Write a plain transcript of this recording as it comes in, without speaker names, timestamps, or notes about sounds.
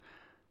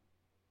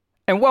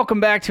And welcome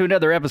back to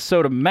another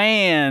episode of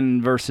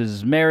Man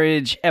vs.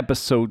 Marriage,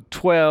 episode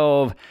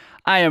 12.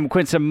 I am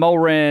Quincy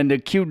Moran, the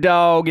cute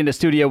dog in the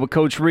studio with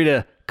Coach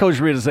Rita. Coach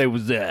Rita, say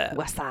what's up?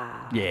 What's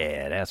up?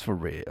 Yeah, that's for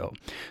real.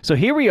 So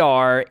here we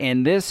are,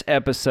 and this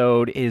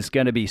episode is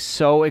going to be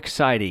so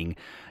exciting.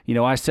 You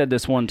know, I said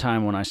this one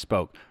time when I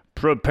spoke.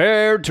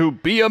 Prepare to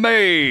be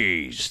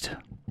amazed.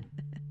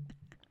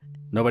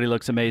 Nobody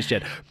looks amazed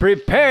yet.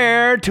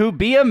 Prepare to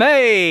be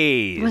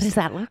amazed. What does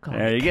that look like?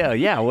 There you go.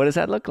 Yeah, what does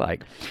that look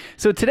like?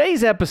 So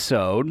today's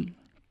episode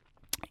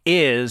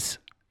is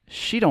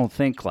She Don't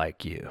Think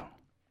Like You.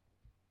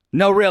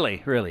 No,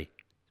 really.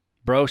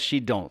 Bro, she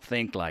don't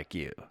think like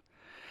you.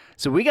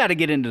 So we got to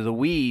get into the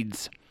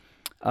weeds.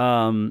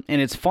 And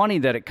it's funny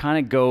that it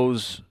kind of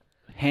goes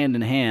hand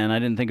in hand. I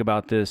didn't think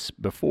about this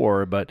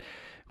before, but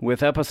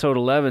with episode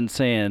 11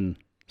 saying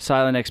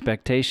silent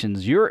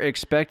expectations, you're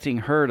expecting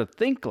her to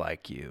think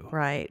like you.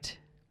 Right.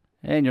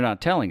 And you're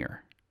not telling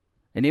her.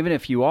 And even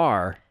if you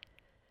are,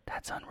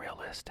 that's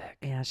unrealistic.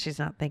 Yeah, she's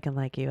not thinking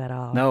like you at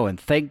all. No, and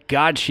thank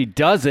God she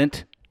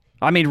doesn't.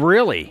 I mean,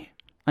 really.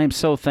 I am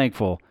so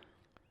thankful.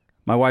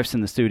 My wife's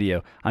in the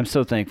studio. I'm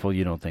so thankful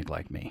you don't think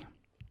like me.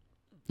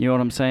 You know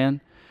what I'm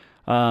saying?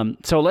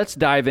 So let's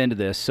dive into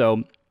this.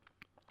 So,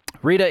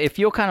 Rita, if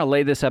you'll kind of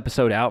lay this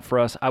episode out for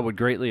us, I would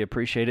greatly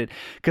appreciate it.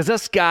 Because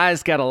us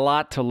guys got a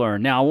lot to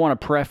learn. Now, I want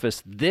to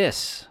preface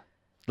this.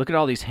 Look at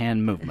all these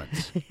hand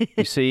movements.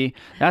 You see?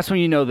 That's when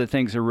you know that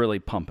things are really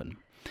pumping.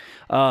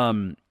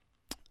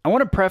 I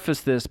want to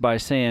preface this by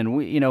saying,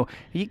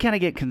 you kind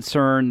of get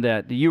concerned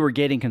that you were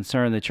getting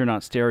concerned that you're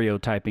not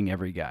stereotyping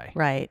every guy.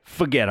 Right.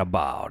 Forget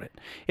about it.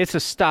 It's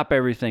a stop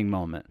everything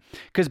moment.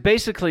 Because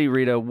basically,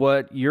 Rita,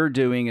 what you're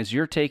doing is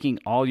you're taking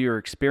all your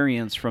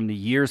experience from the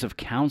years of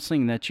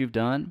counseling that you've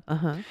done,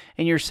 and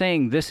you're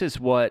saying this is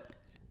kind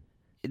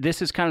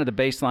of the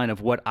baseline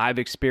of what I've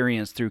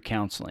experienced through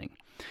counseling.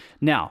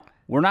 Now,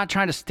 we're not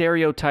trying to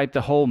stereotype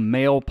the whole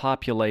male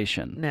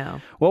population. No.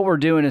 What we're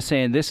doing is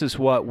saying this is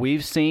what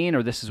we've seen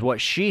or this is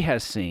what she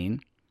has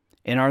seen.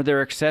 And are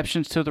there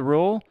exceptions to the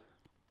rule?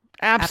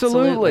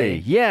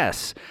 Absolutely.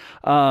 Yes.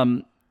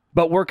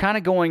 But we're kind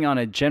of going on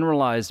a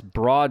generalized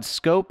broad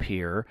scope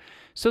here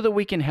so that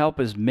we can help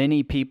as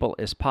many people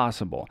as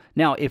possible.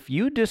 Now, if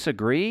you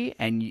disagree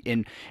and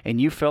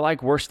you feel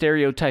like we're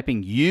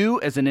stereotyping you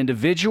as an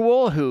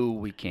individual who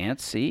we can't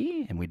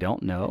see and we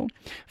don't know,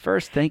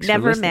 first, thanks for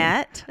listening. Never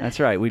met. That's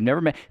right. We've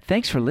never met.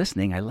 Thanks for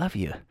listening. I love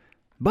you.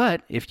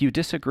 But if you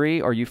disagree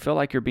or you feel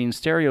like you're being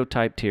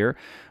stereotyped here,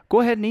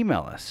 go ahead and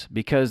email us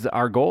because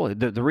our goal,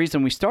 the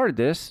reason we started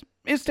this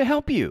is to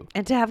help you.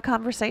 And to have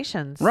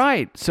conversations.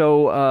 Right.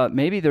 So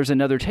maybe there's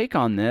another take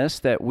on this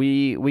that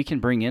we can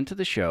bring into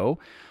the show.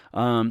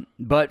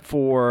 But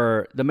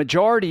for the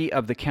majority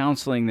of the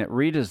counseling that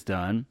Rita's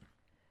done,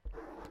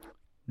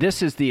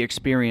 this is the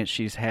experience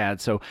she's had.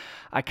 So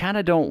I kind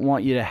of don't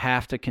want you to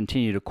have to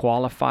continue to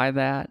qualify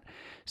that.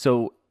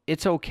 So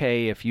it's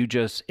okay if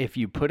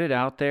you put it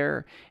out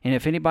there. And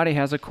if anybody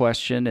has a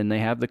question and they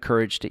have the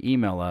courage to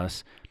email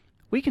us,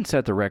 we can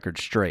set the record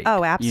straight.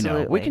 Oh,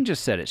 absolutely. We can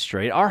just set it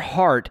straight. Our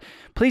heart,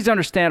 please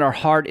understand, our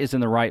heart is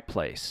in the right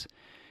place.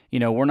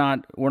 We're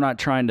not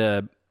trying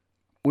to,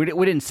 we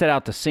didn't set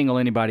out to single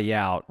anybody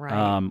out,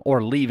 right,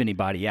 or leave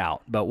anybody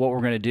out. But what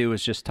we're going to do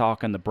is just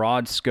talk on the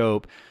broad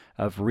scope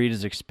of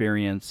Rita's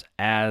experience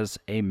as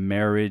a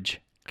marriage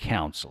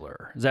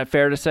counselor. Is that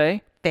fair to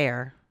say?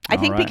 Fair. I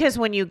think right. Because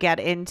when you get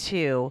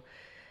into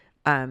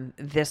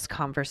this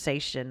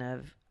conversation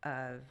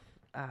of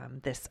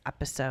this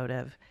episode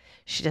of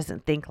she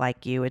doesn't think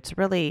like you, it's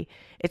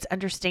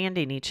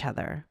understanding each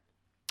other.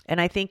 And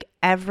I think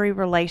every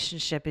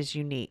relationship is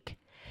unique.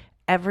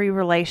 Every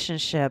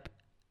relationship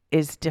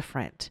is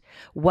different.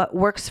 What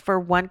works for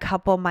one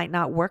couple might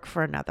not work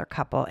for another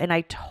couple. And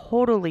I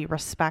totally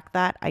respect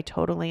that. I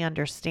totally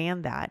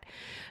understand that.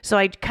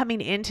 So coming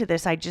into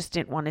this, I just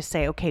didn't want to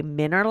say, okay,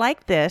 men are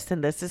like this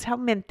and this is how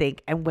men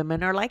think, and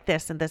women are like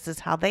this and this is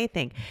how they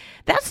think.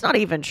 That's not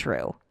even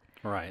true.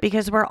 Right.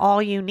 Because we're all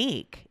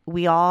unique.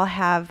 We all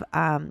have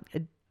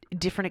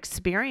different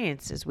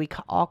experiences. We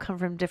all come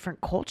from different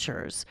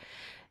cultures.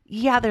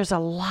 Yeah, there's a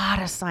lot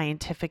of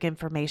scientific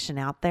information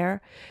out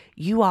there.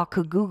 You all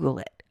could Google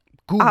it.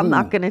 Google. I'm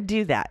not going to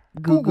do that.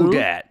 Google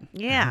that.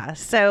 Yeah.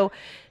 So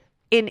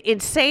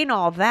in saying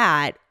all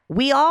that,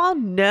 we all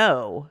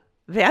know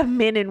that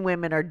men and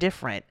women are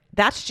different.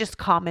 That's just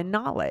common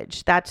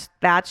knowledge. That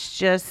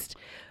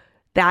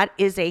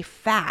is a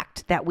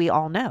fact that we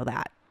all know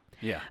that.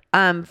 Yeah.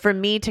 For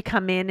me to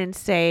come in and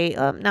say,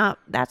 no,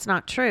 that's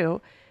not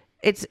true.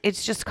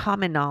 It's just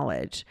common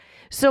knowledge.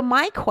 So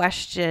my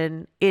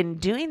question in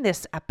doing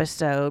this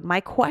episode,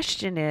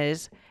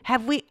 is,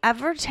 have we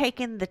ever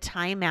taken the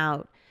time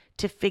out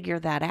to figure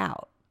that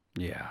out?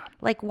 Yeah.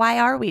 Like, why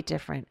are we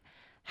different?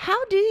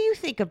 How do you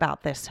think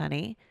about this,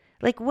 honey?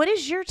 Like, what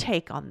is your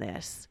take on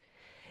this?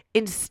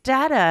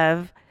 Instead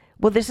of,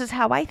 well, this is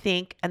how I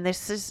think, and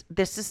this is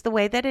the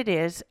way that it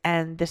is,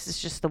 and this is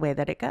just the way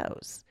that it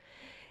goes.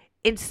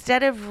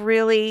 Instead of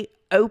really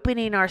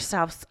opening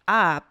ourselves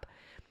up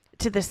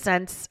to the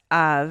sense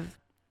of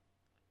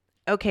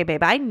okay,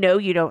 babe, I know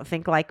you don't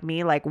think like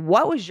me. Like,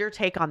 what was your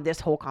take on this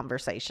whole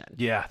conversation?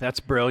 Yeah, that's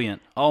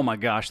brilliant. Oh my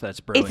gosh, that's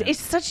It's, brilliant. it's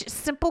such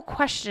simple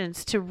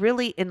questions to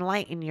really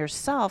enlighten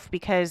yourself,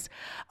 because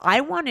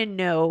I want to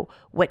know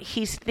what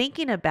he's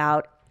thinking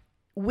about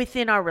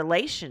within our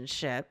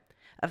relationship,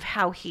 of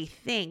how he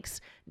thinks,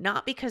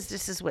 not because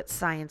this is what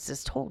science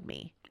has told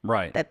me,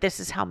 Right. that this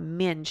is how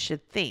men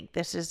should think.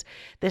 This is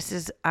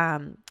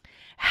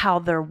how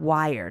they're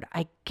wired.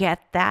 I get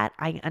that.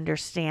 I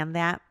understand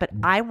that. But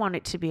I want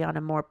it to be on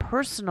a more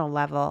personal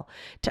level,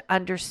 to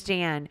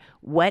understand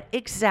what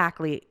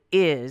exactly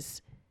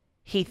is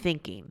he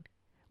thinking?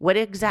 What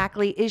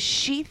exactly is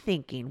she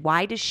thinking?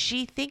 Why does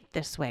she think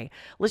this way?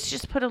 Let's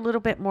just put a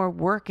little bit more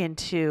work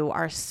into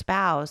our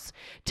spouse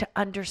to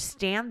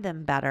understand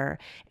them better,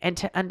 and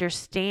to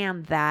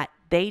understand that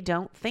they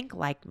don't think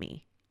like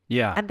me.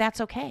 Yeah. And that's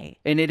okay.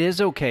 And it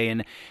is okay.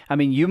 And I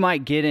mean, you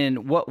might get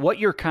in what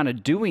you're kind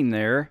of doing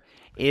there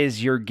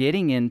is you're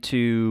getting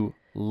into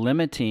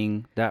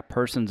limiting that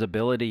person's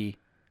ability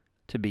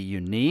to be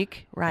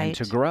unique and Right.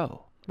 to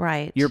grow.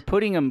 Right. You're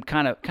putting them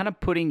kind of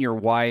putting your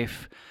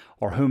wife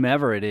or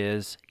whomever it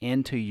is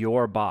into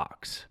your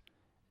box,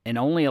 and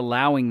only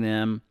allowing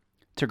them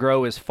to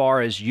grow as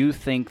far as you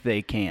think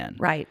they can.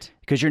 Right.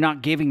 Because you're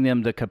not giving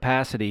them the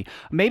capacity.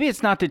 Maybe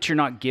it's not that you're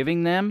not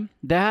giving them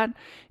that.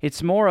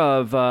 It's more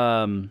of,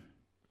 I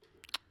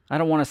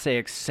don't want to say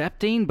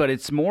accepting, but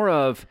it's more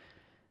of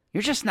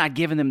you're just not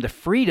giving them the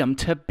freedom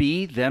to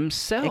be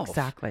themselves.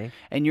 Exactly.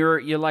 And you're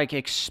like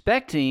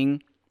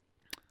expecting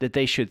that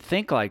they should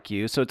think like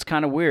you. So it's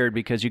kind of weird,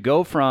 because you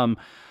go from,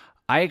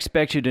 I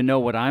expect you to know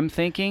what I'm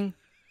thinking,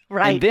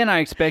 Right. and then I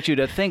expect you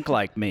to think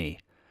like me.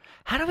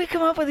 How do we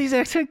come up with these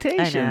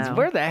expectations? know.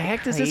 Where the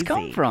heck does this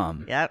come Crazy.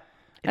 from? Yep.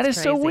 That It's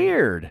is so crazy.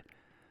 weird.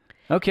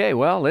 Okay,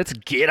 well, let's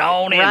get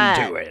on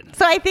into it.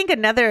 So I think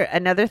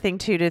another thing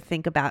too to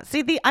think about.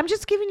 See, I'm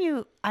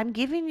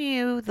giving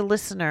you the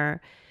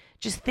listener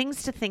just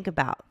things to think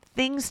about,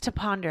 things to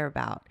ponder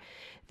about,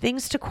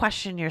 things to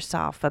question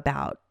yourself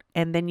about,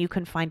 and then you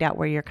can find out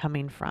where you're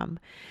coming from.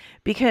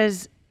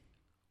 Because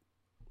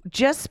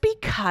just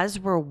because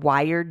we're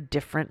wired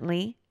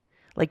differently,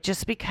 like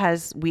just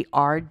because we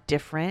are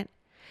different,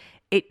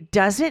 it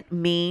doesn't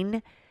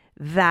mean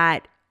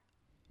that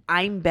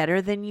I'm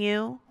better than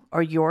you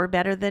or you're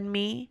better than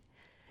me.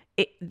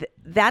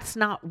 That's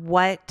not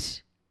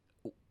what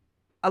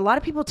a lot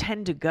of people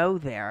tend to go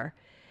there,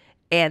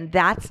 and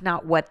that's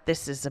not what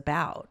this is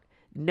about.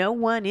 No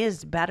one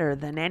is better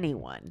than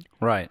anyone.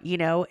 Right. You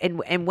know,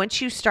 and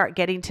once you start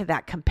getting to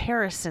that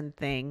comparison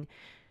thing,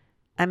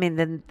 I mean,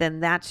 then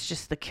that's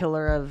just the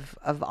killer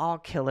of all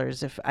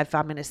killers. If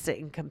I'm going to sit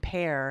and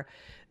compare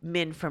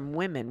men from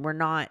women, we're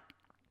not.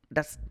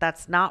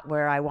 That's not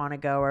where I want to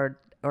go.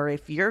 Or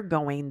if you're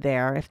going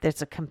there, if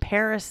there's a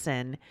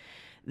comparison,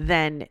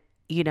 then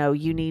you know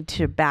you need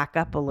to back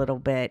up a little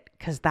bit,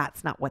 because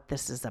that's not what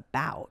this is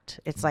about.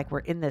 It's like we're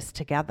in this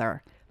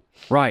together.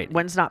 Right.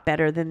 One's not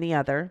better than the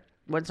other.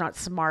 One's not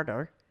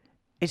smarter.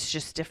 It's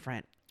just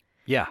different.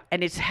 Yeah.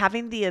 And it's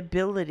having the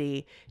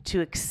ability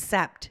to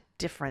accept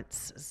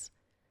differences.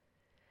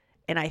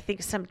 And I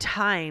think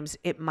sometimes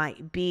it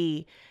might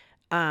be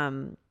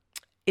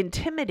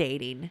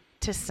intimidating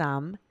to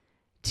some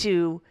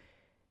to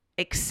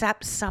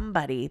accept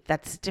somebody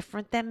that's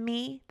different than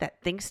me,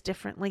 that thinks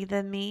differently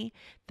than me,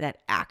 that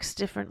acts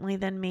differently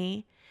than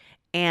me.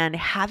 And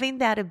having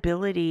that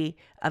ability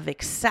of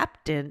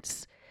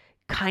acceptance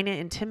kind of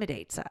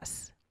intimidates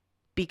us,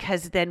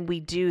 because then we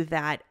do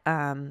that.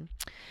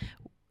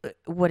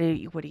 What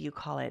do you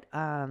call it?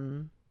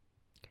 The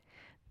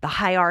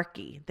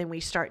hierarchy. Then we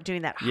start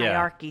doing that Yeah.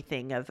 hierarchy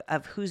thing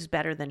of who's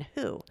better than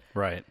who,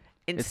 Right.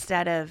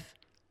 instead of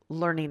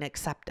learning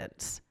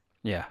acceptance.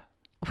 Yeah.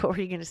 What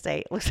were you going to say?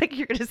 It looks like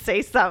you're going to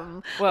say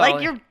something. Well,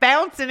 like you're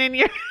bouncing in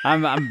your.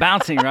 I'm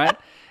bouncing, right?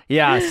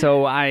 Yeah,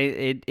 so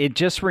it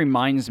just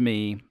reminds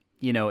me,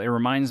 it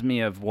reminds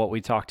me of what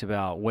we talked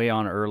about way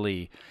on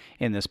early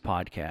in this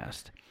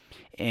podcast.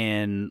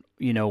 And,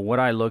 what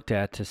I looked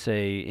at to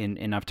say,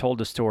 and I've told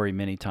the story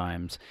many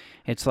times,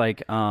 it's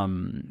like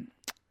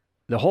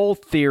the whole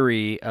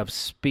theory of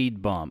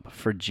speed bump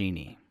for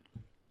Jeannie.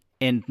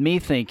 And me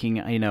thinking,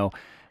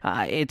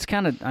 it's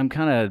I'm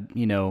kind of,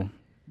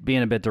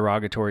 being a bit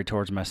derogatory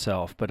towards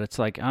myself, but it's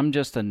like I'm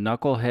just a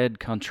knucklehead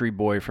country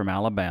boy from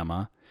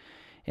Alabama,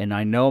 and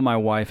I know my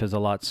wife is a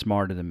lot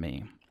smarter than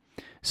me.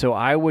 So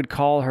I would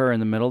call her in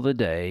the middle of the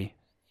day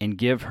and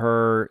give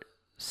her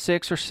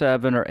 6 or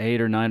 7 or 8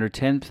 or 9 or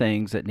 10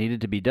 things that needed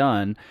to be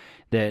done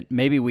that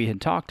maybe we had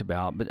talked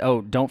about, but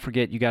don't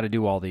forget, you got to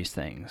do all these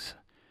things.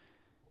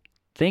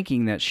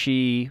 Thinking that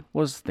she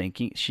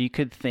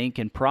could think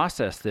and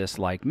process this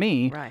like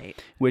me,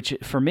 Right. which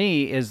for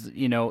me is,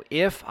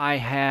 if I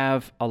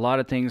have a lot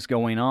of things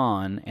going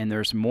on and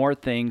there's more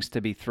things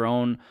to be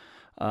thrown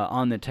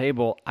on the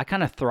table, I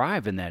kind of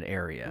thrive in that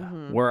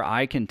area where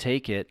I can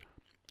take it,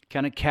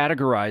 kind of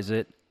categorize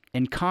it,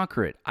 and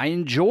conquer it. I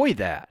enjoy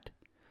that.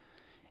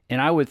 And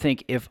I would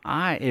think if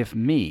I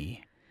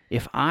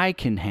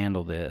can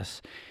handle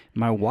this,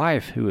 my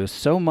wife, who is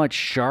so much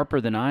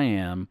sharper than I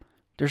am,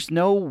 There's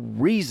no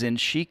reason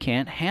she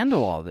can't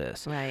handle all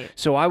this. Right.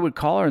 So I would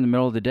call her in the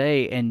middle of the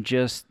day and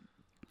just,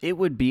 it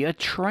would be a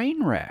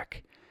train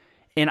wreck.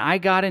 And I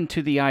got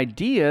into the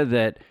idea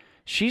that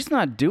she's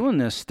not doing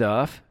this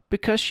stuff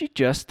because she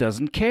just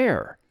doesn't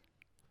care.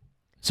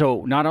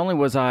 So not only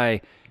was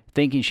I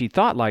thinking she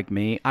thought like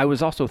me, I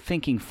was also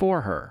thinking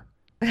for her.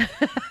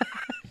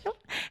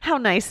 How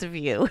nice of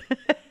you.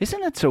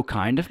 Isn't that so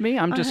kind of me?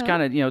 I'm just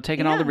kind of,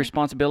 taking all the Yeah.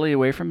 responsibility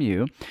away from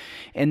you.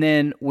 And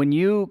then when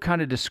you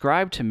kind of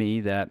described to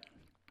me that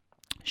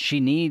she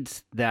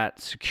needs that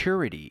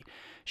security,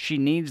 she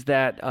needs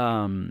that,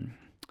 the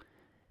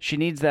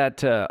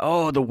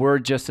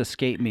word just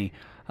escaped me.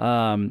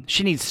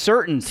 She needs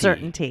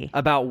certainty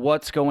about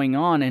what's going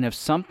on. And if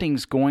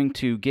something's going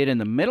to get in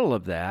the middle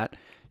of that,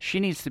 she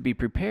needs to be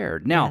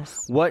prepared. Now,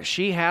 Yes. what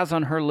she has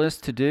on her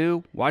list to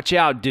do, watch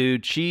out,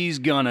 dude. She's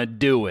going to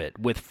do it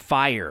with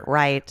fire.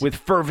 Right. With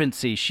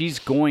fervency. She's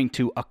going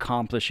to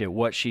accomplish it,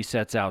 what she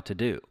sets out to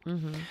do.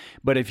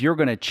 But if you're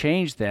going to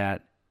change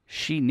that,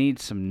 she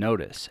needs some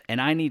notice. And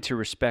I need to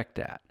respect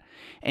that.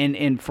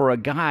 And for a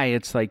guy,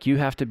 it's like you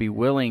have to be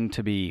willing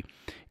to be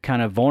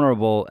kind of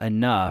vulnerable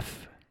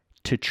enough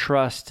to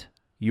trust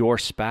your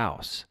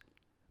spouse.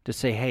 To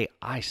say, hey,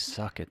 I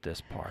suck at this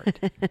part.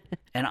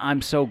 And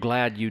I'm so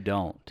glad you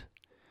don't.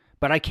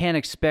 But I can't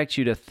expect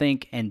you to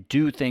think and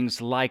do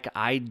things like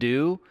I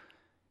do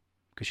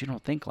because you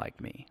don't think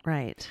like me.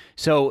 Right.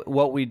 So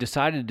what we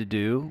decided to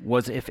do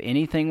was if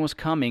anything was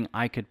coming,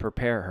 I could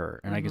prepare her.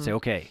 And I could say,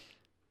 okay,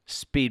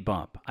 speed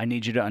bump. I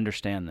need you to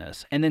understand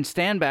this. And then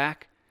stand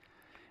back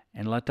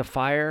and let the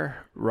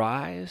fire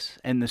rise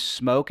and the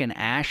smoke and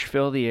ash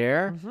fill the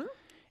air.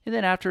 And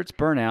then after it's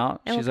burnt out,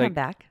 And she's we'll like, come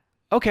back.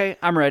 okay,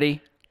 I'm ready.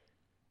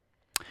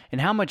 And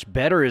how much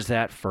better is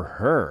that for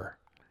her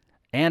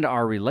and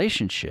our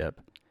relationship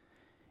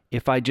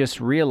if I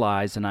just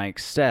realize and I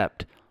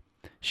accept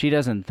she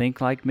doesn't think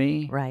like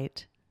me,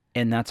 Right.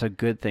 and that's a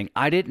good thing.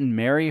 I didn't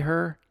marry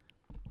her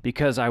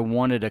because I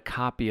wanted a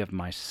copy of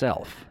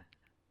myself.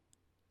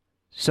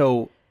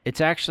 So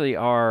it's actually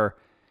our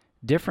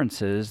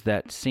differences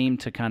that seem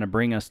to kind of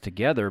bring us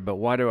together, but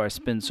why do I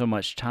spend so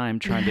much time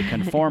trying to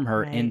conform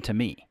her Right. into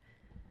me?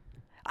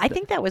 I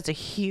think that was a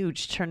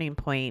huge turning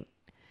point.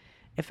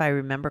 If I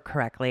remember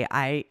correctly,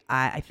 I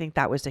think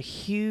that was a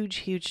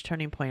huge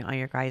turning point on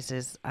your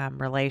guys'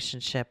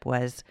 relationship,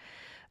 was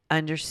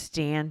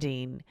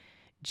understanding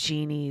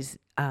Jeannie's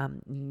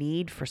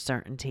need for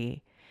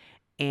certainty,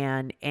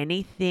 and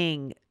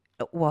anything.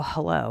 Well,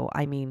 hello.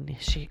 I mean,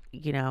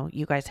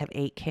 you guys have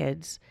 8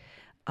 kids,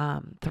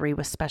 3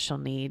 with special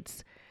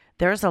needs.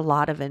 There's a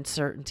lot of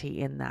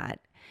uncertainty in that.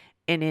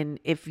 And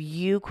if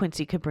you,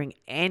 Quincy, could bring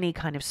any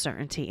kind of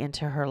certainty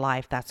into her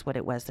life, that's what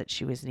it was that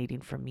she was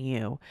needing from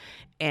you.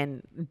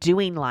 And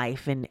doing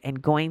life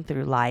and going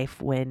through life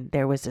when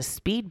there was a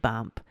speed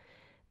bump,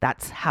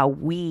 that's how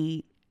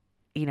we,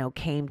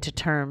 came to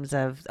terms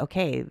of,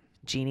 okay,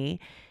 Jeannie,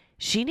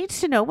 she needs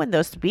to know when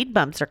those speed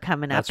bumps are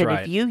coming up. That's and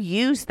right. if you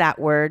use that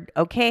word,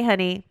 okay,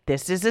 honey,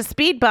 this is a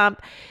speed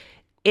bump,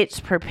 it's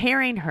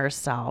preparing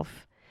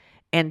herself.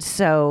 And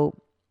so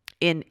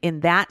in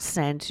that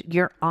sense,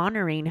 you're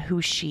honoring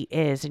who she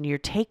is, and you're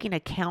taking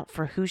account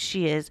for who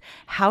she is,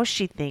 how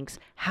she thinks,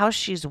 how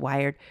she's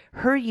wired,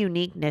 her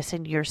uniqueness,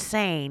 and you're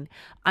saying,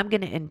 I'm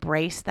going to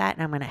embrace that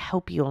and I'm going to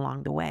help you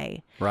along the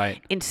way.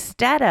 Right.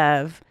 Instead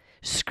of,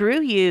 screw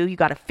you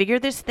got to figure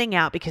this thing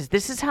out because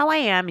this is how I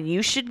am and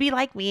you should be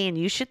like me and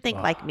you should think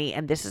like me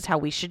and this is how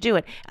we should do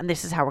it and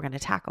this is how we're going to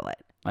tackle it.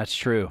 That's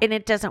true. And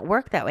it doesn't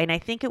work that way. And I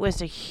think it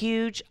was a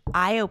huge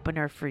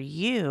eye-opener for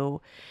you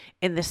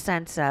in the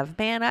sense of,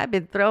 man, I've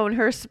been throwing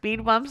her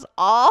speed bumps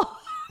all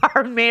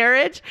our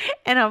marriage,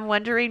 and I'm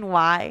wondering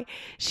why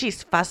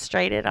she's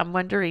frustrated. I'm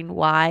wondering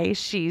why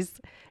she's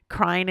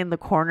crying in the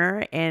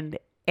corner and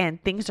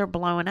things are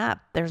blowing up.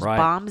 There's Right.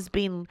 bombs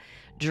being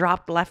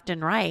dropped left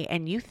and right,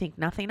 and you think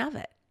nothing of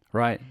it.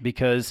 Right.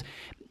 Because,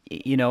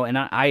 and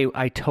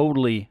I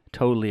totally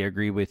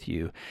agree with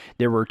you.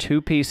 There were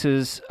 2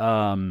 pieces,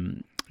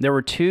 there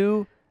were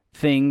 2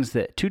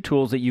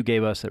 tools that you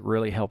gave us that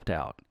really helped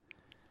out.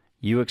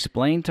 You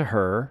explained to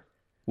her,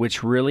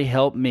 which really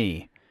helped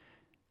me,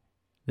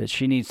 that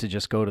she needs to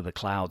just go to the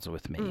clouds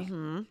with me.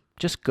 Mm-hmm.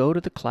 Just go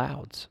to the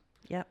clouds.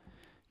 Yep.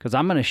 Because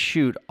I'm going to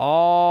shoot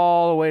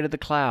all the way to the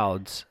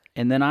clouds,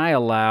 and then I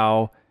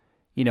allow,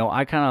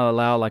 I kind of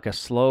allow like a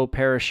slow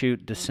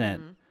parachute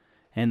descent.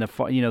 And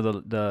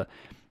the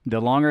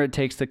longer it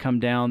takes to come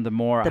down, the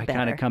more The I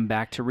kind of better. come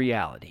back to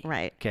reality.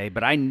 Right. Okay.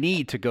 But I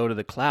need to go to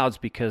the clouds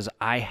because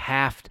I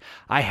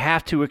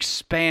have to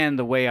expand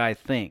the way I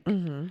think.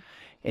 Mm-hmm.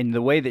 And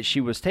the way that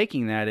she was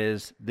taking that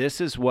is,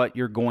 this is what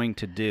you're going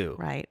to do.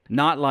 Right.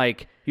 Not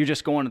like you're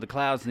just going to the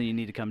clouds and then you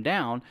need to come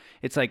down.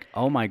 It's like,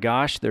 oh my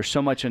gosh, there's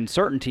so much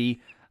uncertainty.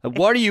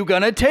 What are you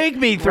going to take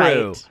me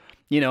through? Right.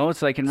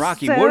 It's like in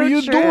Rocky, So what are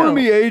you true. doing to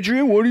me,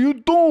 Adrian? What are you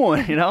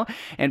doing?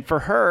 And for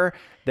her,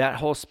 that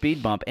whole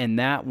speed bump, and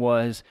that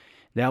was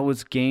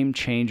game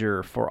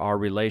changer for our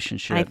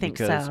relationship. I think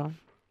because so.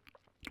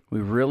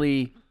 we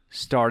really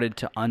started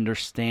to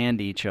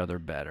understand each other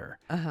better.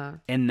 Uh-huh.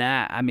 And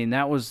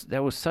that was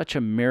such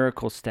a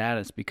miracle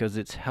status because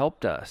it's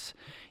helped us,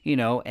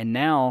 and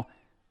now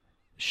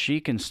she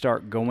can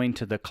start going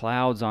to the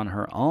clouds on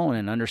her own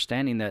and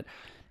understanding that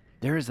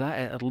there is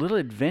a little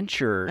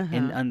adventure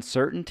in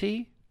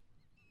uncertainty.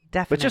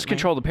 Definitely. But just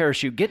control the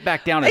parachute. Get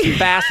back down as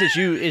fast as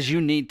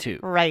you need to.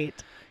 Right.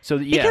 So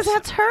yes. Because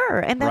that's her,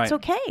 and that's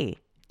Right. okay.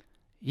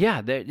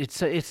 Yeah,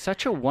 it's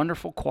such a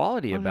wonderful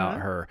quality about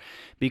her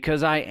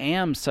because I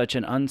am such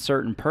an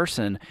uncertain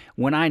person.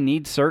 When I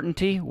need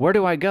certainty, where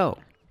do I go?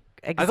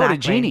 Exactly. I go to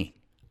Jeannie.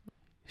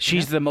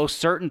 She's the most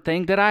certain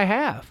thing that I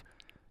have.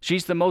 She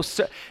is the most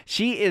Set,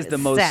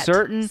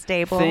 certain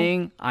stable,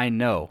 thing I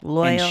know.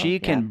 loyal, and she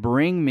can yeah.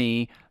 bring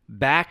me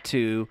back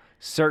to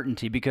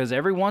certainty because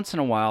every once in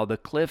a while the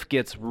cliff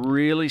gets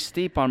really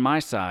steep on my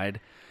side,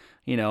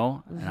 and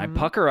I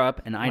pucker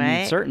up and I need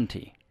Right.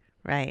 certainty.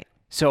 Right.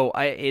 So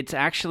it's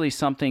actually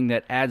something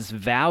that adds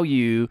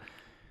value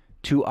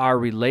to our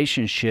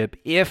relationship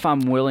if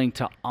I'm willing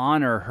to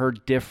honor her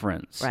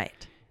difference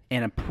Right.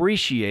 and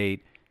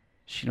appreciate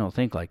she don't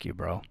think like you,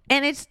 bro.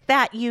 And it's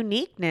that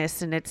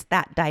uniqueness and it's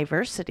that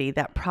diversity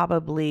that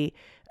probably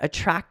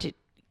attracted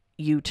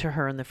you to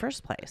her in the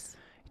first place.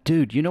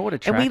 Dude, you know what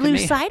And attracted we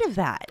lose me? sight of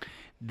that.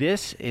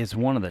 This is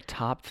one of the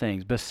top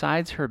things.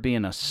 Besides her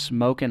being a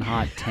smoking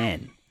hot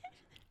 10,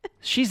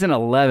 she's an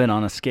 11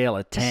 on a scale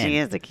of 10. She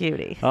is a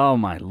cutie. Oh,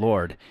 my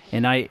Lord.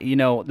 And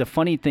the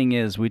funny thing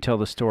is, we tell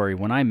the story.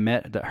 When I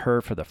met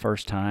her for the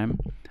first time,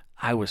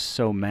 I was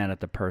so mad at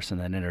the person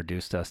that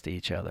introduced us to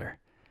each other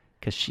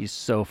because she's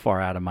so far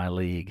out of my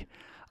league.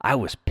 I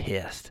was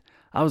pissed.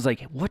 I was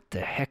like, what the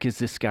heck is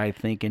this guy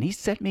thinking? He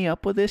set me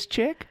up with this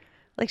chick?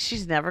 Like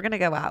she's never going to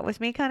go out with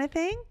me kind of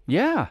thing?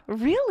 Yeah.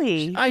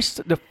 Really?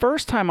 The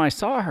first time I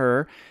saw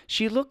her,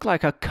 she looked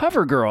like a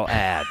CoverGirl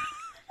ad.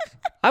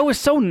 I was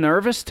so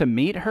nervous to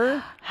meet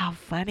her. How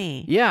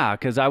funny. Yeah,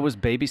 because I was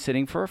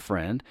babysitting for a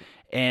friend,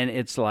 and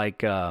it's like,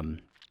 bro,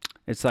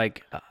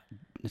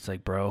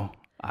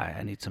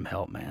 I need some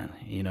help, man.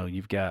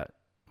 You've got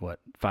what,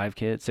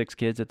 6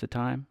 kids at the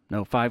time?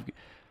 No,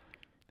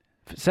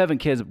 7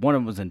 kids. One of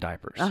them was in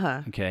diapers.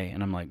 Uh-huh. Okay,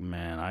 and I'm like,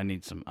 man, I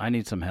need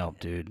some help,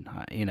 dude.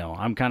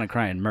 I'm kind of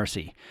crying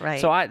mercy. Right.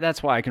 So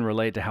that's why I can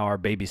relate to how our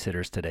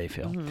babysitters today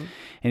feel. And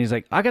he's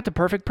like, I got the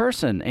perfect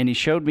person, and he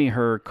showed me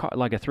her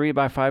like a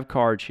 3x5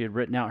 card. She had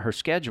written out her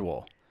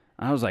schedule.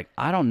 I was like,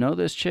 I don't know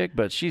this chick,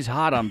 but she's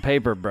hot on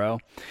paper, bro.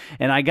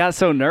 And I got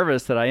so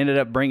nervous that I ended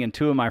up bringing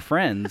 2 of my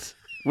friends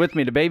with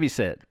me to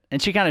babysit.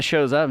 And she kind of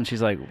shows up, and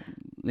she's like,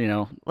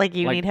 Like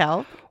you need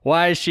help?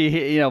 why is she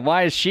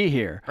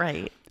here?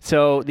 Right.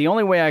 So the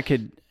only way I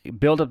could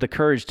build up the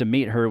courage to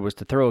meet her was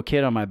to throw a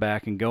kid on my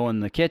back and go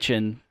in the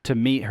kitchen to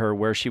meet her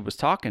where she was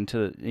talking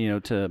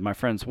to my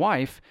friend's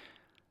wife,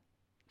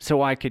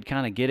 so I could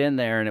kind of get in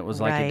there and it was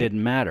like Right. it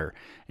didn't matter.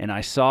 And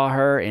I saw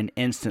her and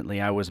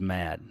instantly I was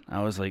mad.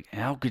 I was like,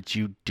 how could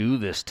you do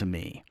this to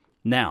me?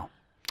 Now,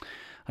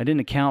 I didn't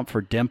account for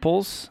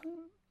dimples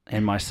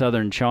and my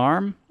southern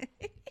charm.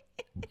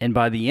 And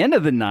by the end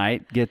of the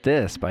night, get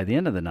this,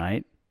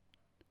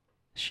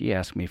 she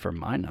asked me for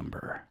my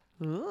number.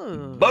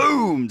 Ooh.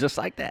 Boom! Just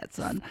like that,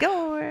 son.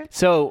 Score.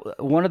 So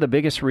one of the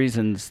biggest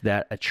reasons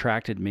that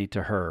attracted me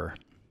to her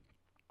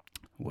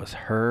was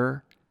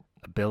her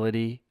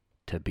ability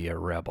to be a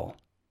rebel.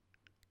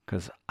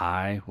 Because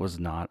I was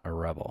not a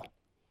rebel.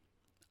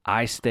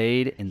 I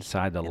stayed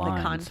inside the In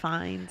lines. the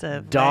confines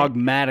of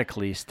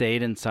Dogmatically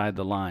stayed inside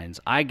the lines.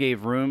 I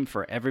gave room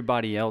for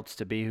everybody else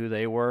to be who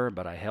they were,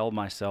 but I held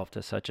myself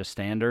to such a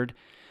standard.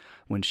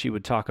 When she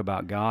would talk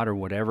about God or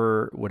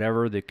whatever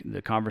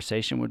the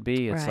conversation would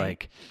be, it's Right.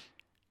 like,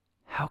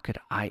 how could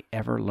I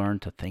ever learn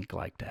to think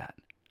like that?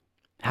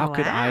 Wow.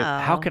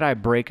 How could I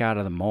break out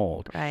of the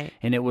mold? Right.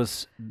 And it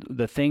was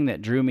the thing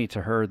that drew me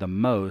to her the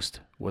most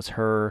was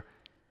her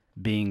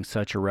being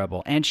such a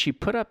rebel. And she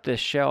put up this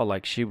shell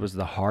like she was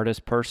the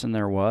hardest person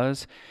there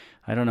was.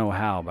 I don't know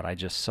how, but I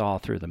just saw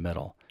through the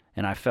middle.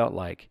 And I felt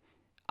like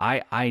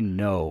I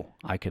know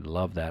I could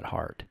love that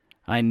heart.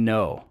 I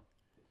know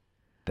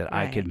that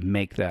I Right. could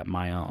make that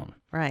my own.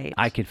 Right.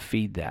 I could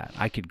feed that.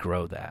 I could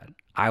grow that.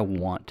 I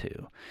want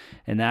to.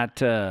 And that,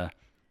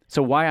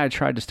 so why I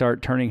tried to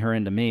start turning her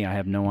into me, I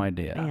have no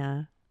idea.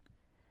 Yeah.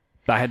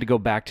 But I had to go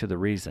back to the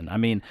reason. I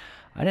mean,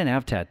 I didn't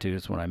have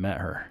tattoos when I met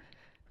her.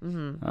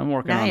 Mm-hmm. I'm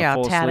working Now on you're a all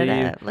full tatted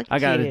sleeve. up. Look I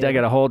at got you. I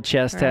got a whole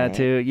chest Right.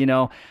 tattoo.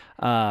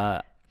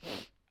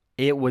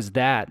 It was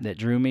that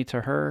drew me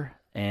to her.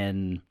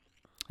 And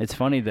it's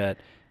funny that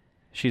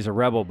she's a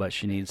rebel, but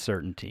she needs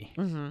certainty.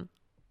 Mm-hmm.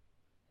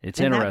 It's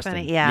Isn't that interesting.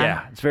 funny?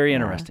 Yeah. It's very Yeah.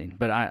 interesting.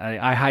 But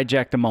I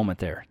hijacked the moment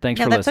there. Thanks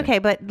No, for that's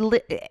listening. okay.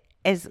 But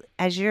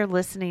as you're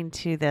listening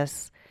to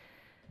this,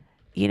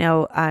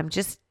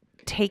 just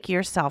take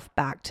yourself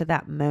back to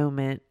that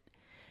moment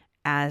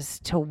as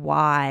to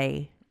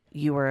why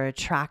you were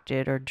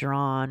attracted or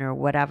drawn or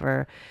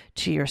whatever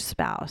to your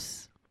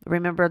spouse.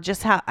 Remember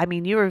just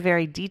you were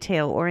very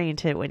detail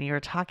oriented when you were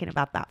talking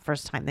about that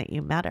first time that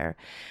you met her.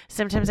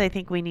 Sometimes I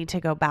think we need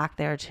to go back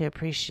there to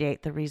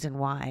appreciate the reason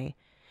why.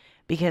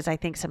 because I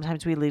think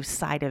sometimes we lose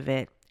sight of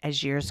it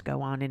as years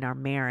go on in our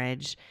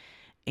marriage.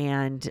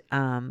 And,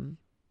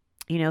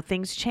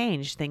 things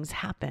change, things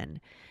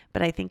happen.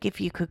 But I think if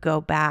you could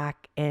go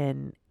back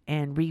and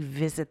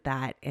revisit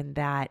that, and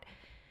that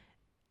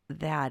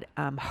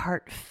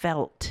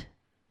heartfelt,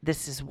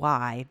 this is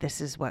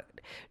what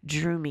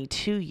drew me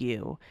to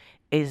you,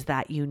 is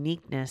that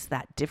uniqueness,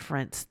 that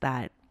difference,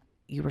 that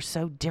you were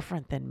so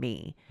different than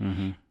me.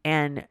 Mm-hmm.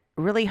 And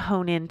really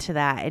hone into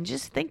that and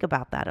just think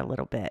about that a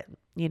little bit.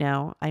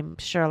 I'm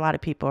sure a lot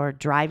of people are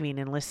driving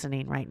and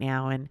listening right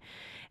now,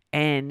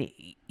 and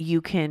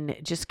you can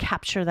just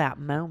capture that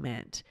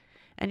moment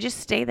and just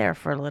stay there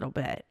for a little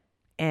bit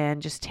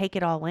and just take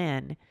it all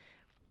in.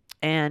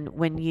 And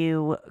when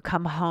you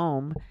come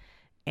home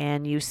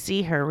and you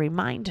see her,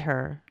 remind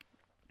her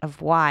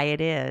of why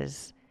it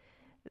is,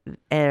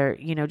 or,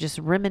 just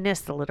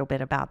reminisce a little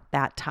bit about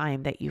that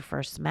time that you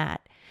first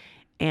met.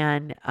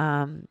 And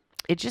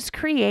it just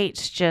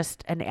creates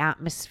just an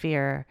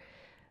atmosphere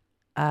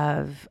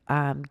of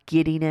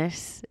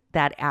giddiness,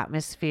 that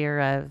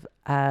atmosphere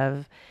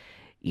of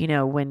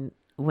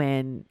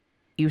when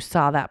you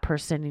saw that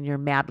person and you're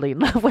madly in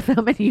love with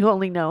them and you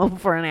only know them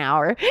for an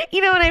hour.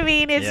 You know what I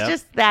mean? It's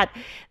just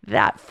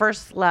that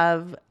first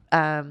love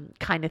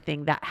kind of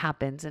thing that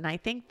happens. And I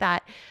think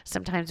that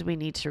sometimes we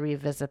need to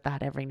revisit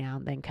that every now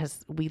and then, because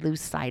we lose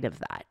sight of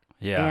that.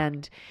 Yeah.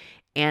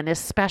 And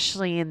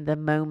especially in the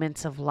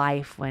moments of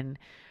life when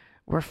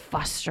we're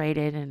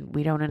frustrated and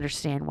we don't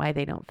understand why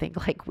they don't think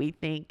like we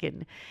think.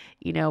 And,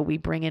 we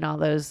bring in all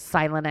those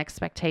silent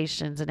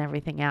expectations and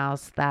everything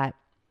else, that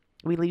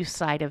we lose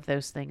sight of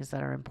those things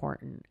that are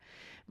important,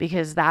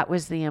 because that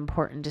was the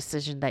important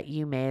decision that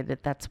you made,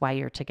 that's why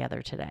you're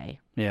together today.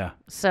 Yeah.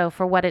 So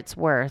for what it's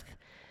worth,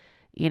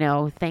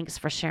 thanks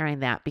for sharing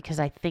that, because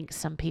I think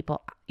some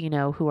people,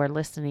 who are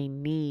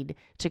listening need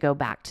to go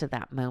back to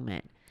that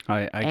moment.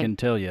 I can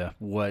tell you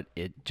what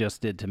it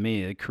just did to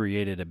me. It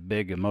created a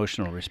big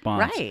emotional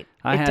response. Right.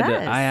 I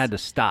had to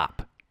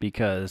stop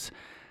because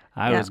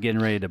I was getting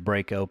ready to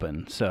break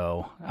open.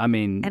 So,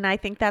 and I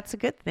think that's a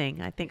good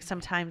thing. I think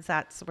sometimes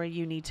that's where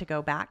you need to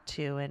go back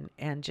to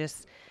and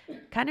just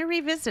kind of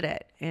revisit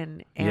it.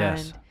 And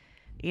yes.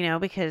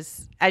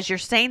 Because as you're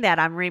saying that,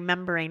 I'm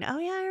remembering, oh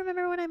yeah, I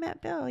remember when I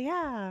met Bill.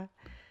 Yeah.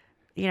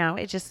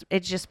 It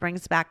just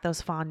brings back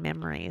those fond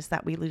memories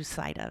that we lose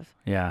sight of.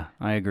 Yeah,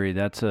 I agree.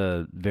 That's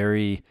a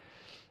very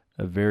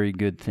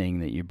good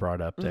thing that you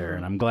brought up there.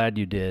 And I'm glad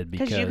you did,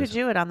 because you could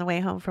do it on the way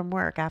home from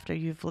work after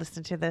you've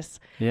listened to this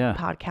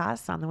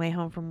podcast. On the way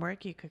home from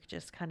work, you could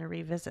just kind of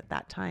revisit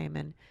that time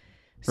and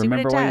see what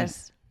it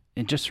does.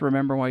 And just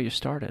remember why you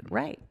started.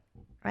 Right.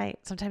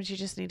 Sometimes you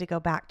just need to go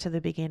back to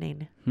the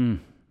beginning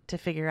to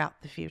figure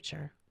out the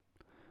future.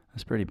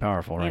 That's pretty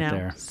powerful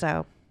there.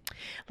 So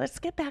let's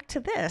get back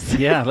to this.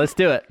 Yeah, let's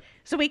do it.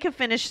 So we can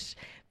finish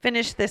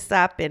this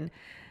up. And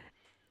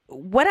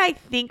what I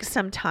think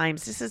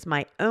sometimes, this is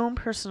my own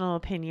personal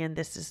opinion,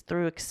 this is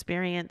through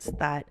experience,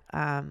 that,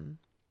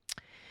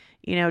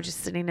 just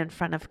sitting in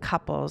front of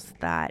couples,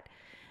 that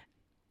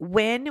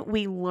when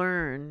we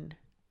learn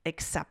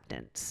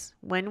acceptance,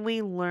 when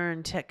we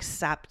learn to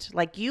accept,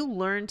 like you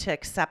learn to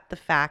accept the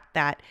fact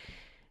that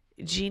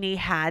Jeannie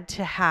had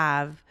to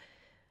have,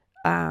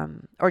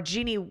 or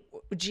Jeannie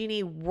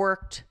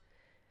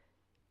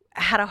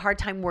had a hard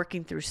time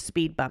working through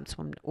speed bumps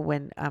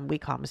when we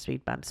call them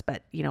speed bumps,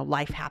 but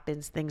life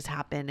happens, things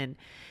happen, and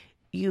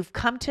you've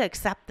come to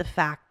accept the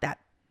fact that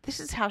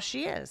this is how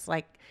she is.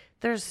 Like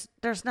there's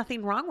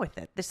nothing wrong with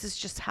it. This is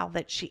just how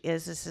that she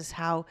is. This is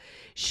how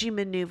she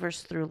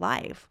maneuvers through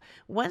life.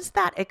 Once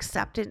that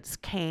acceptance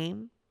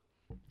came,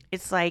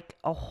 it's like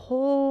a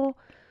whole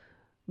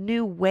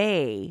new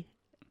way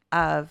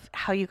of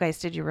how you guys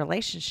did your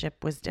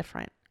relationship was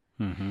different.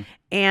 Mm-hmm.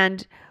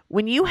 And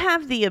when you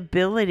have the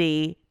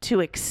ability to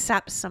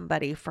accept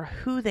somebody for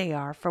who they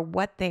are, for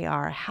what they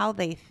are, how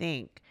they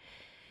think,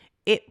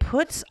 it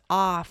puts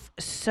off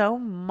so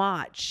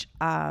much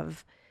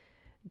of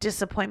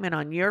disappointment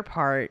on your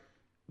part,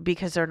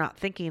 because they're not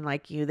thinking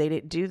like you. They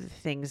didn't do the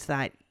things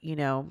that,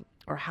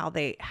 or how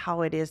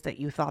it is that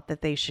you thought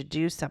that they should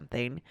do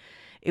something.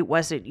 It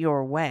wasn't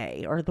your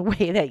way or the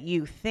way that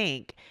you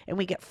think. And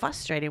we get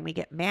frustrated and we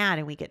get mad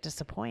and we get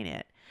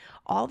disappointed.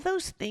 All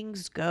those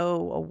things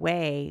go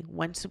away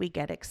once we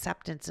get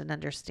acceptance and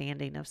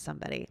understanding of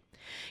somebody.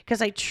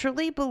 Because I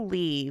truly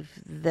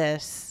believe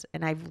this,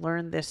 and I've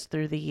learned this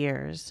through the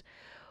years,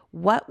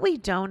 what we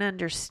don't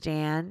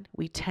understand,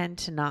 we tend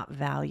to not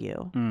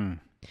value.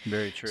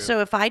 Very true.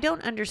 So if I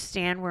don't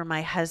understand where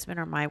my husband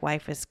or my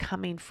wife is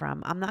coming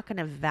from, I'm not going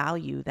to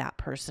value that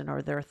person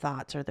or their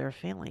thoughts or their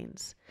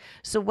feelings.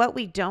 So what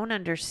we don't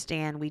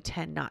understand, we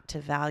tend not to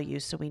value.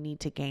 So we need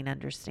to gain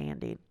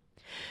understanding.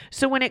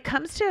 So when it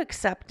comes to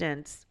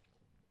acceptance,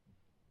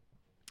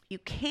 you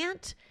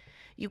can't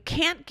You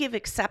can't give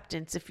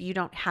acceptance if you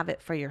don't have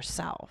it for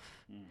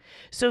yourself.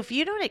 So if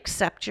you don't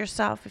accept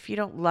yourself, if you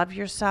don't love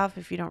yourself,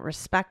 if you don't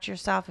respect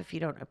yourself, if you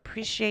don't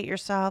appreciate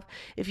yourself,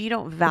 if you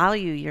don't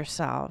value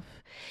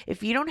yourself,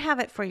 if you don't have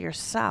it for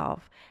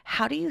yourself,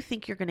 how do you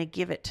think you're going to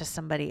give it to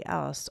somebody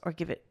else, or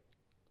give it,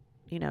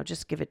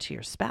 just give it to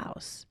your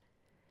spouse?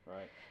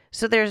 Right.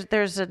 So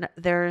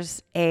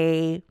there's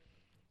a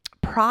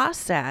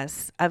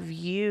process of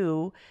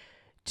you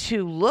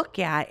to look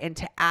at and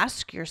to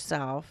ask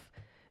yourself,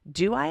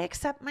 do I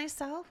accept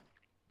myself?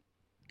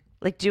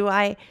 Like, do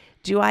I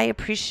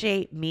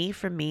appreciate me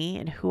for me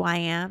and who I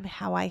am,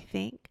 how I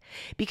think?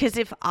 Because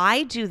if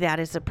I do that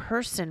as a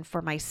person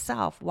for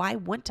myself, why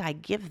wouldn't I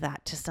give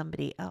that to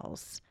somebody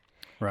else?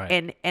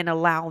 Right. And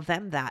allow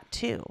them that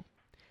too,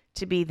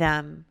 to be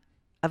them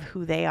of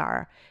who they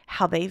are,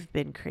 how they've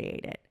been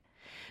created.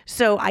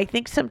 So I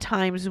think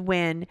sometimes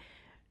when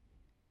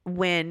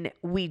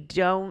we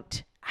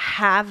don't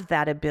have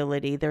that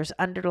ability, there's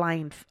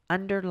underlying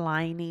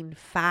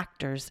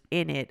factors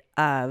in it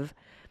of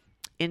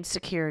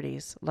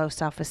insecurities, low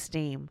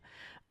self-esteem.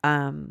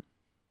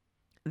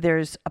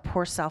 There's a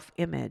poor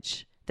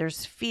self-image.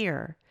 There's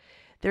fear.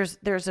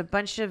 There's a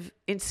bunch of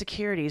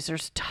insecurities.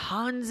 There's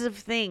tons of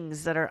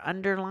things that are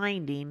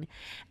underlining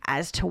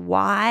as to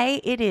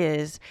why it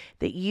is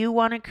that you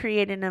want to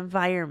create an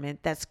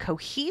environment that's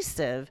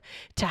cohesive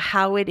to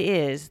how it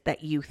is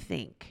that you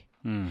think.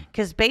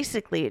 Because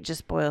basically it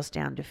just boils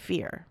down to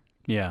fear.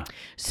 Yeah.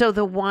 So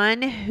the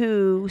one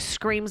who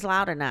screams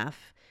loud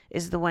enough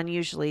is the one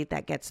usually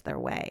that gets their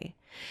way.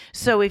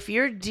 So if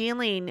you're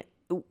dealing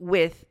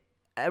with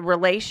a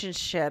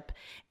relationship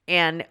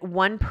and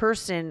one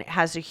person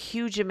has a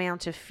huge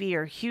amount of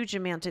fear, huge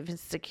amount of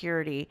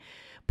insecurity,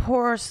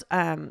 poor,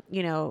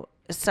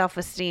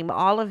 self-esteem,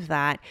 all of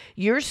that,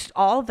 you're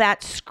all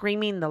that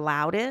screaming the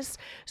loudest.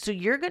 So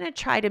you're going to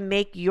try to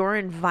make your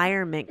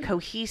environment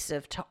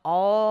cohesive to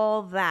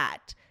all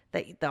that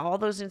all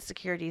those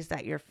insecurities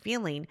that you're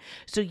feeling.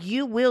 So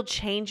you will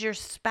change your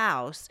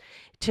spouse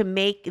to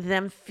make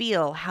them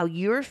feel how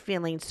you're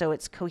feeling, so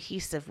it's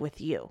cohesive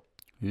with you.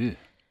 Ew.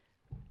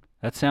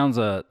 That sounds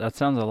a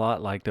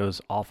lot like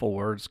those awful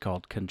words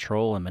called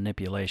control and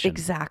manipulation.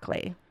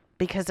 Exactly.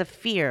 Because of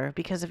fear,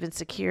 because of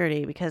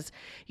insecurity, because,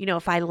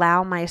 if I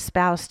allow my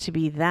spouse to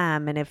be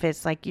them, and if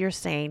it's like you're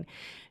saying,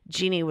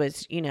 Jeannie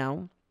was,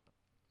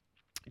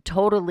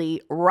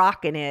 totally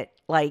rocking it,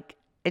 like,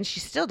 and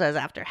she still does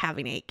after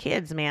having 8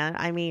 kids, man.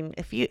 I mean,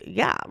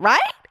 right?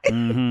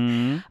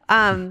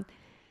 Mm-hmm.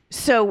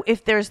 So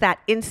if there's that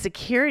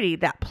insecurity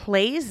that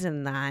plays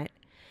in that,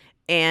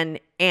 and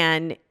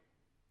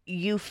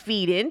you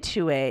feed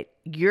into it,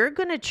 you're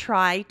going to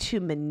try to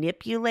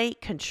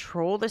manipulate,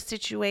 control the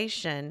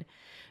situation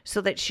so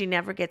that she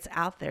never gets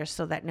out there,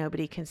 so that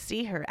nobody can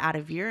see her out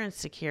of your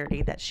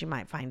insecurity that she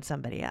might find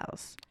somebody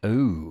else.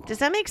 Ooh. Does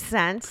that make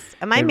sense?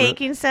 Am I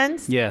making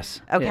sense?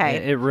 Yes.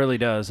 Okay. It really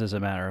does, as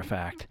a matter of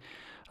fact.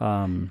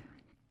 And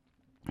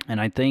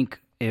I think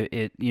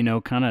it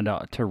kind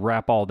of to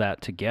wrap all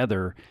that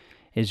together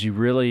is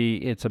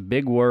it's a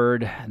big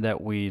word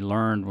that we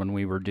learned when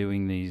we were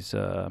doing these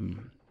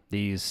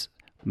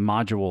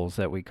modules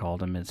that we called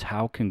them. Is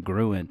how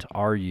congruent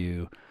are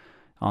you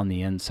on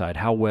the inside?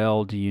 How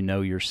well do you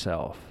know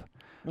yourself?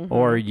 Mm-hmm.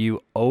 Or are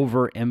you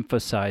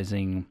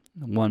overemphasizing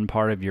one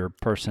part of your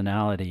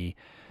personality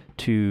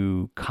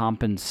to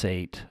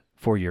compensate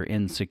for your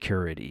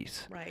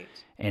insecurities? Right.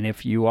 And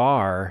if you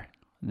are,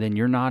 then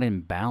you're not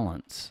in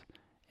balance.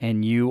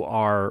 And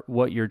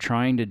what you're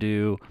trying to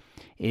do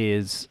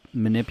is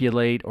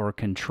manipulate or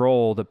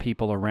control the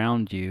people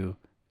around you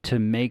to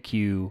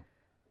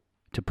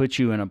put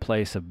you in a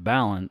place of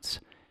balance,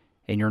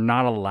 and you're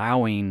not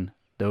allowing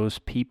those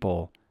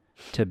people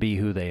to be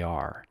who they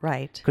are.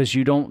 Right. Because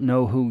you don't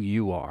know who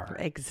you are.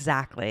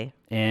 Exactly.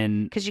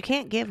 And because you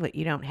can't give what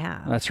you don't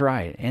have. That's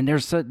right. And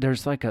there's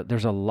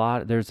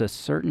a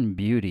certain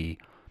beauty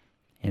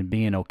in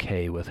being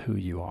okay with who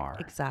you are.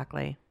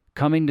 Exactly.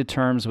 Coming to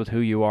terms with who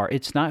you are.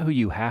 It's not who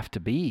you have to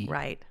be.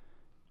 Right.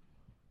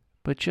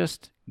 But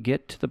just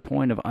get to the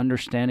point of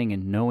understanding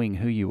and knowing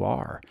who you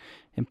are,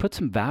 and put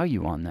some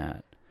value on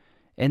that.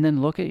 And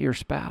then look at your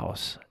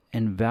spouse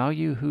and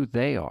value who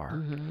they are.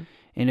 Mm-hmm.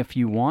 And if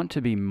you want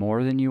to be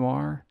more than you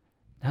are,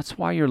 that's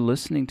why you're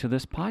listening to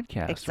this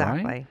podcast,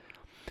 exactly. Right?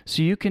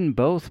 So you can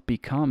both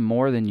become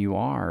more than you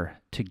are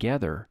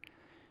together,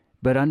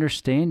 but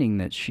understanding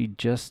that she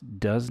just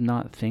does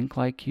not think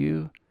like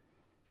you,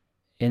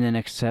 and then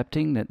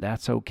accepting that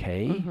that's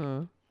okay,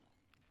 mm-hmm.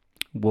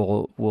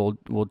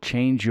 will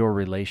change your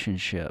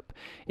relationship.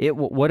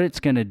 What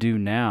it's going to do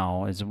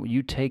now is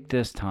you take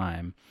this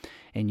time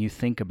and you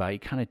think about it, you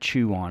kind of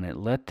chew on it,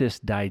 let this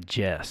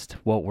digest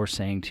what we're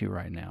saying to you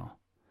right now.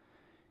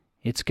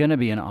 It's going to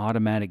be an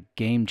automatic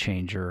game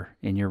changer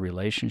in your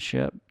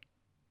relationship,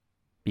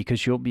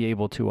 because you'll be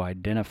able to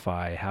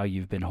identify how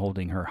you've been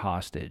holding her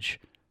hostage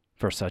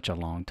for such a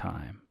long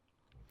time.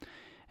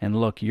 And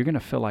look, you're going to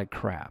feel like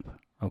crap,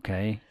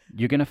 okay?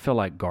 You're going to feel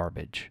like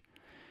garbage.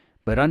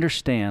 But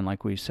understand,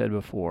 like we said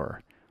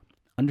before,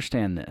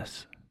 understand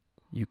this.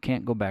 You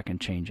can't go back and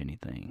change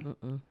anything.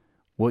 Mm-mm.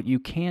 What you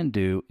can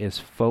do is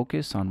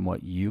focus on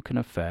what you can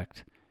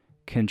affect,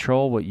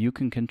 control what you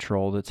can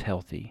control that's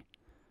healthy,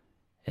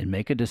 and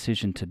make a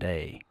decision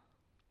today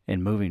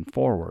and moving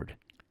forward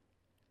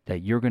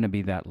that you're going to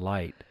be that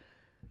light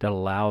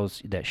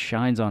that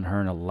shines on her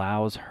and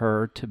allows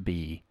her to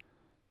be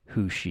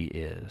who she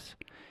is.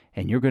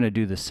 And you're going to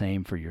do the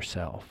same for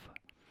yourself.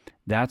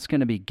 That's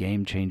going to be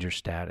game changer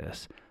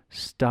status.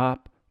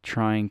 Stop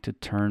trying to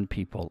turn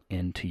people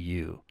into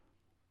you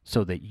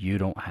so that you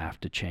don't have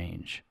to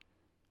change.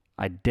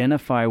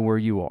 Identify where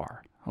you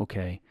are,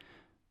 okay?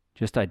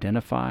 Just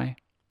identify,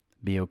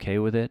 be okay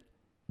with it,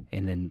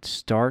 and then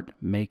start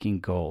making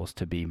goals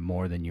to be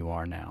more than you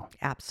are now.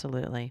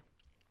 Absolutely.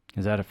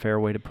 Is that a fair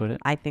way to put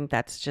it? I think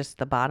that's just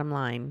the bottom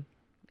line.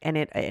 And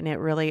it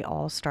really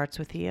all starts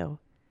with you.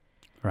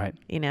 Right.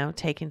 You know,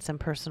 taking some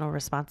personal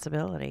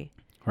responsibility.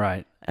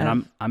 Right.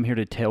 And I'm here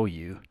to tell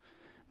you,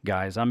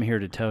 guys, I'm here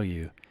to tell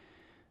you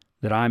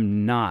that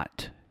I'm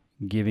not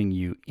giving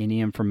you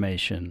any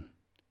information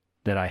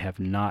that I have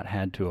not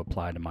had to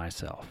apply to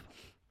myself.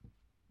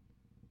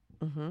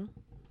 Mm-hmm.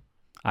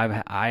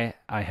 I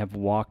have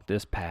walked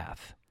this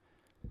path.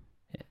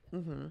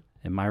 Mm-hmm.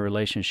 In my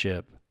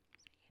relationship,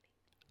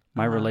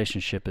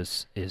 relationship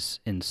is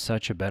in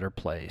such a better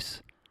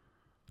place.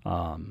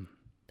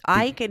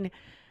 I can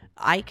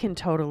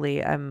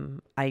totally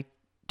I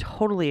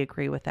totally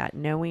agree with that.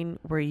 Knowing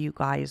where you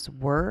guys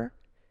were,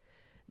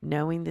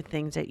 knowing the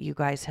things that you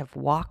guys have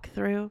walked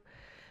through,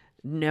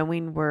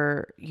 knowing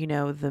where, you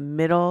know, the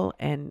middle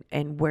and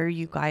where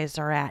you guys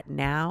are at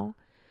now,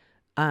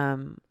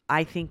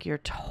 I think you're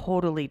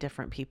totally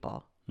different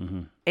people.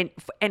 Mm-hmm.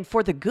 And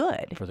for the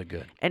good. For the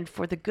good. And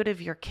for the good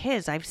of your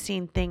kids. I've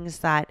seen things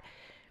that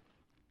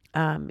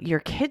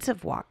your kids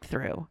have walked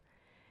through.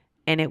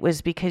 And it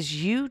was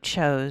because you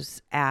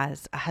chose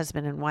as a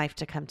husband and wife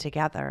to come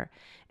together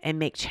and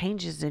make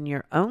changes in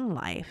your own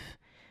life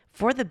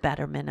for the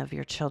betterment of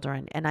your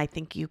children. And I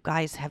think you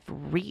guys have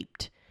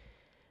reaped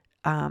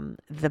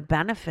the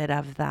benefit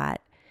of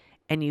that.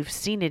 And you've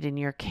seen it in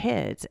your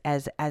kids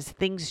as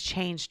things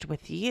changed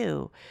with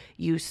you.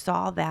 You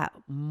saw that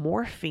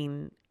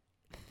morphing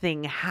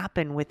thing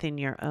happen within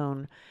your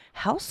own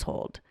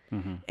household.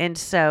 Mm-hmm. And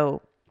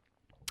so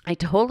I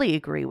totally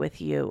agree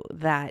with you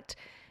that,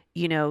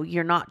 you know,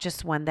 you're not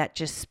just one that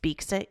just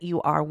speaks it. You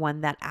are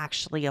one that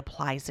actually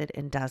applies it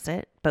and does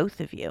it, both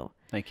of you.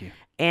 Thank you.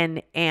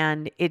 And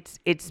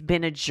it's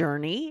been a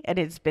journey and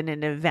it's been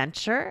an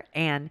adventure,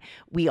 and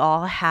we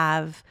all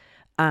have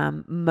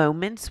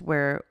moments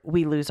where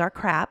we lose our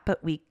crap,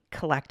 but we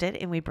collect it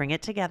and we bring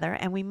it together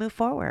and we move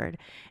forward.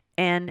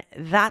 And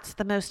that's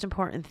the most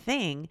important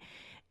thing.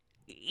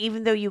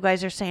 Even though you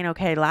guys are saying,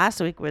 okay, last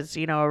week was,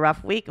 you know, a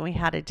rough week and we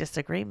had a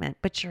disagreement,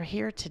 but you're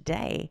here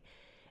today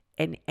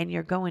and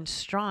you're going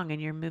strong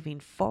and you're moving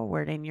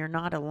forward, and you're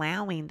not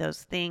allowing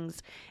those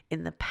things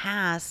in the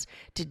past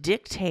to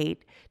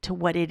dictate to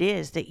what it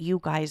is that you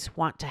guys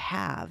want to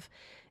have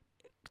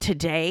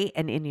today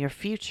and in your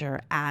future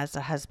as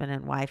a husband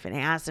and wife and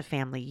as a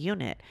family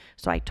unit.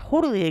 So I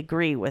totally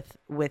agree with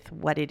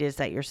what it is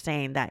that you're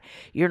saying, that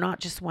you're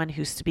not just one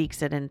who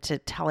speaks it and to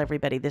tell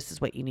everybody this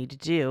is what you need to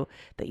do,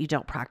 that you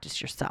don't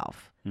practice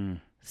yourself.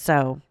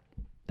 So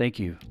thank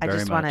you I very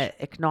just much. want to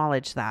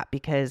acknowledge that,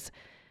 because,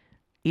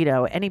 you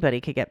know, anybody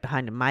could get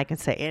behind a mic and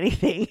say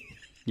anything.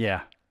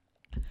 Yeah.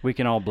 We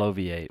can all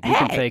bloviate. We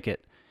can fake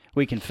it.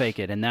 We can fake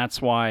it. And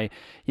that's why,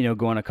 you know,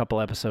 going a couple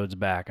episodes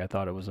back, I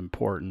thought it was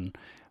important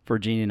for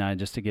Jeannie and I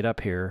just to get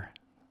up here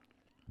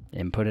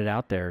and put it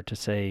out there to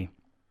say,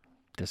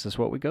 this is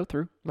what we go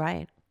through.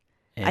 Right.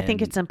 And I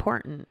think it's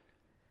important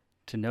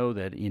to know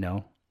that, you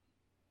know,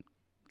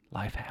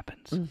 life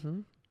happens.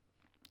 Mm-hmm.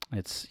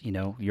 It's, you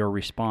know, your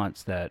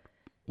response that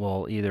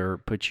will either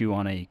put you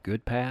on a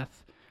good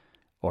path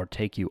or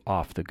take you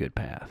off the good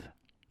path.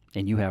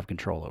 And you have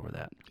control over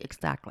that.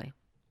 Exactly.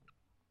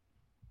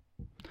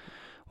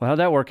 Well, how'd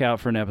that work out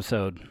for an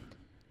episode?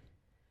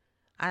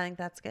 I think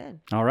that's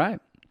good. All right.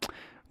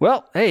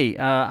 Well, hey,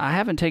 I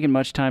haven't taken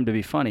much time to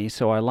be funny,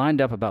 so I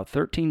lined up about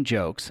 13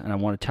 jokes, and I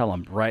want to tell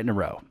them right in a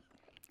row.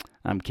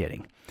 I'm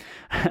kidding.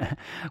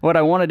 What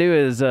I want to do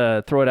is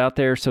throw it out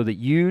there so that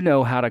you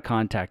know how to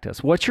contact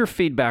us. What's your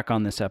feedback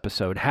on this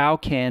episode? How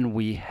can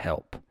we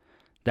help?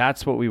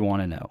 That's what we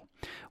want to know.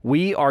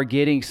 We are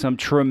getting some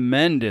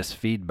tremendous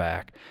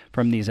feedback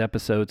from these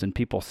episodes and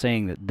people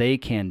saying that they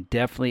can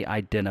definitely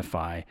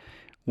identify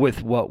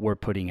with what we're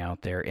putting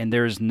out there. And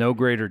there's no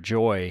greater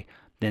joy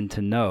than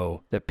to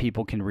know that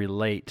people can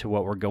relate to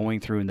what we're going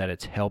through and that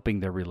it's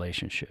helping their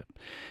relationship.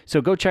 So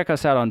go check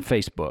us out on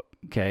Facebook,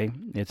 okay?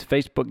 It's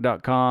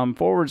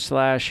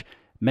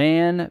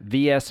facebook.com/Man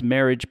vs.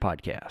 Marriage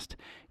Podcast.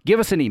 Give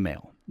us an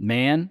email,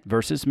 Man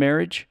versus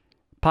Marriage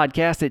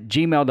Podcast at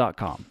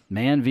gmail.com.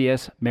 Man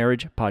vs.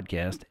 Marriage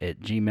Podcast at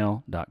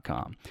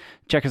gmail.com.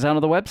 Check us out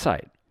on the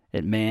website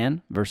at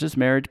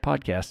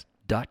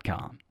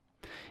manversusmarriagepodcast.com.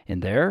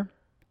 And there,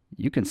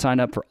 you can sign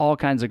up for all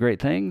kinds of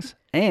great things,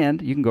 and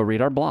you can go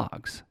read our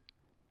blogs.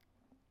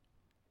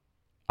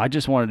 I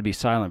just wanted to be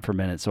silent for a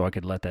minute so I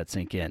could let that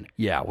sink in.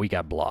 Yeah, we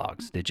got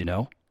blogs. Did you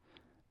know?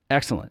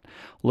 Excellent.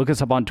 Look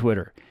us up on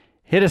Twitter.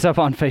 Hit us up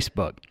on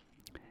Facebook.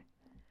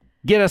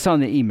 Get us on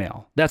the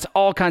email. That's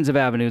all kinds of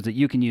avenues that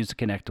you can use to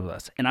connect with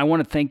us. And I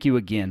want to thank you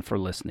again for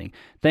listening.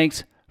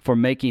 Thanks for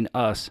making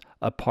us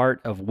a part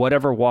of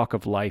whatever walk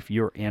of life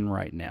you're in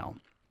right now.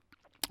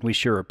 We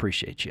sure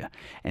appreciate you.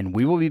 And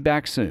we will be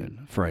back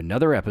soon for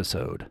another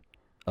episode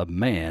of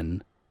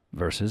Man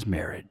versus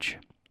Marriage.